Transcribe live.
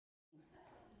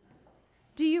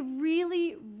Do you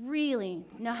really, really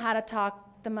know how to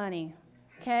talk the money?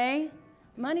 Okay?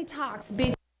 Money talks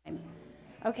big time.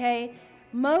 Okay?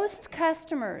 Most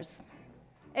customers,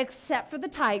 except for the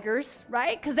tigers,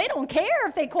 right? Because they don't care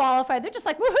if they qualify. They're just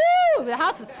like, woohoo, the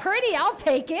house is pretty, I'll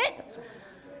take it,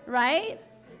 right?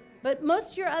 But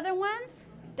most of your other ones,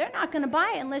 they're not going to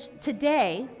buy it unless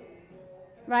today,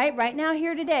 right now,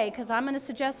 here today, because I'm going to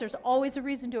suggest there's always a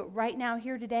reason to do it right now,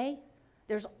 here today.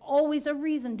 There's always a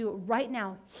reason to do it right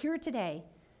now, here today.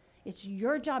 It's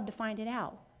your job to find it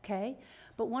out, okay?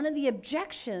 But one of the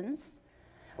objections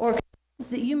or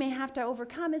that you may have to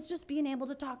overcome is just being able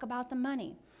to talk about the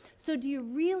money. So do you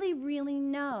really, really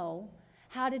know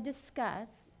how to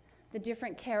discuss the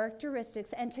different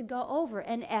characteristics and to go over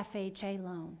an FHA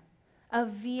loan, a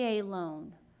VA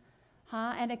loan,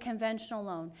 and a conventional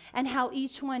loan, and how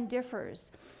each one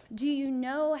differs? Do you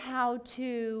know how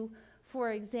to,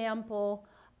 for example,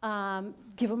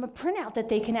 give them a printout that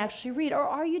they can actually read? Or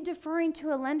are you deferring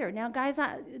to a lender? Now, guys,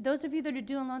 those of you that are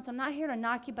doing loans, I'm not here to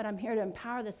knock you, but I'm here to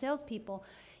empower the salespeople.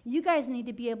 You guys need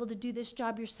to be able to do this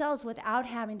job yourselves without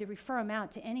having to refer them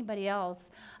out to anybody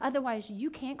else. Otherwise, you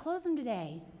can't close them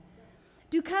today.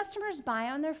 Do customers buy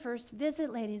on their first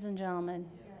visit, ladies and gentlemen?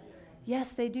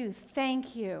 Yes, they do.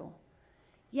 Thank you.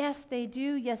 Yes, they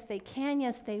do. Yes, they can.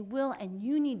 Yes, they will. And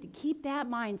you need to keep that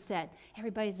mindset.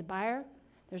 Everybody's a buyer.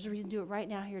 There's a reason to do it right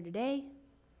now, here today,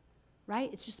 right?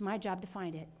 It's just my job to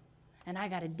find it. And I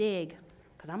got to dig,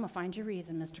 because I'm going to find your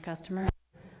reason, Mr. Customer,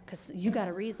 because you got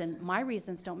a reason. My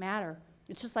reasons don't matter.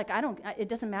 It's just like it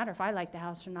doesn't matter if I like the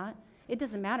house or not. It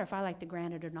doesn't matter if I like the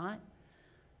granite or not.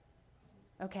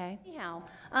 Okay? Anyhow,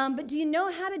 but do you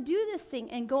know how to do this thing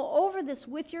and go over this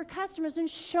with your customers and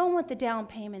show them what the down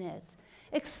payment is?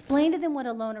 Explain to them what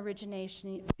a loan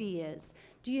origination fee is.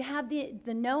 Do you have the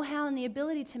know-how and the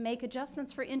ability to make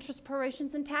adjustments for interest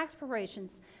prorations and tax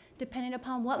prorations, depending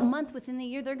upon what month within the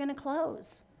year they're going to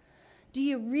close? Do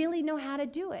you really know how to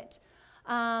do it?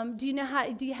 Do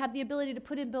you have the ability to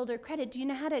put in builder credit? Do you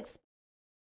know how to explain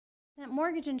that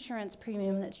mortgage insurance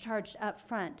premium that's charged up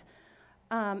front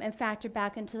and factor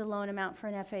back into the loan amount for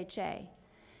an FHA?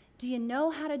 Do you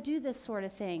know how to do this sort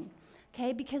of thing?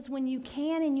 Okay, because when you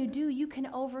can and you do, you can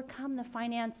overcome the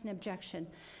financing objection.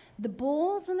 The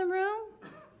bulls in the room,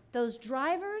 those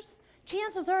drivers,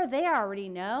 chances are they already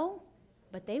know,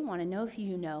 but they want to know if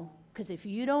you know. Because if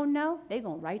you don't know, they're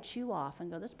going to write you off and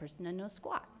go, this person doesn't know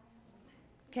squat.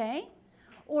 Okay?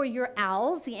 Or your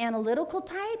owls, the analytical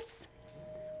types,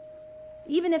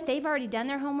 even if they've already done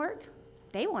their homework,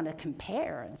 they want to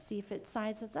compare and see if it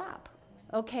sizes up.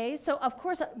 Okay? So, of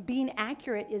course, being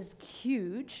accurate is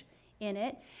huge in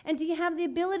it. And do you have the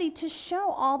ability to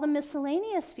show all the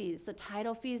miscellaneous fees, the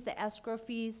title fees, the escrow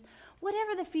fees,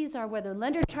 whatever the fees are, whether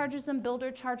lender charges them,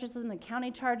 builder charges them, the county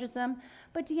charges them,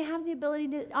 but do you have the ability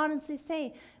to honestly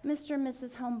say, Mr. and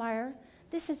Mrs. Homebuyer,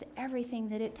 this is everything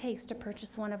that it takes to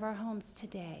purchase one of our homes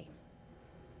today?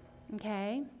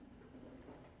 Okay?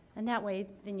 And that way,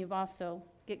 then you've also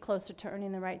get closer to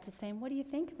earning the right to saying, what do you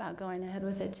think about going ahead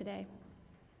with it today?